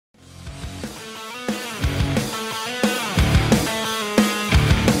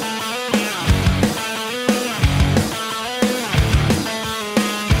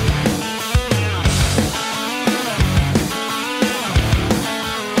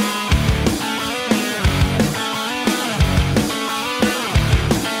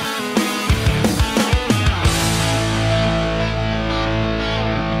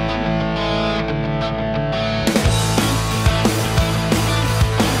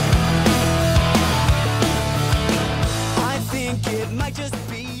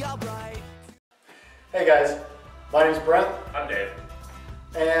My name's Brent. I'm Dave.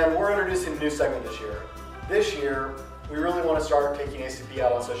 And we're introducing a new segment this year. This year, we really want to start taking ACP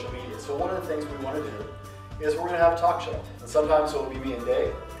out on social media. So one of the things we want to do is we're going to have a talk show. And sometimes it'll be me and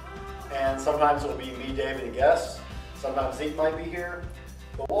Dave. And sometimes it'll be me, Dave, and a guest. Sometimes Zeke might be here.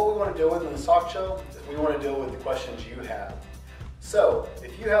 But what we want to deal with in this talk show is we want to deal with the questions you have. So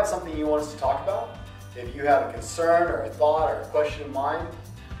if you have something you want us to talk about, if you have a concern or a thought or a question in mind,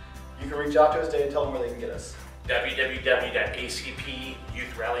 you can reach out to us today and tell them where they can get us.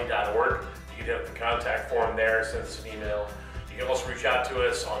 www.acpyouthrally.org. You can hit the contact form there, send us an email. You can also reach out to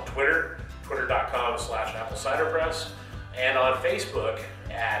us on Twitter, twitter.com/appleciderpress, and on Facebook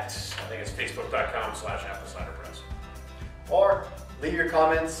at, I think it's facebook.com/appleciderpress. Or leave your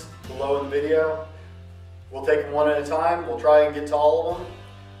comments below in the video. We'll take them one at a time. We'll try and get to all of them.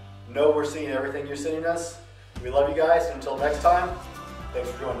 Know we're seeing everything you're sending us. We love you guys. Until next time, thanks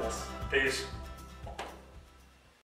for joining us. Peace.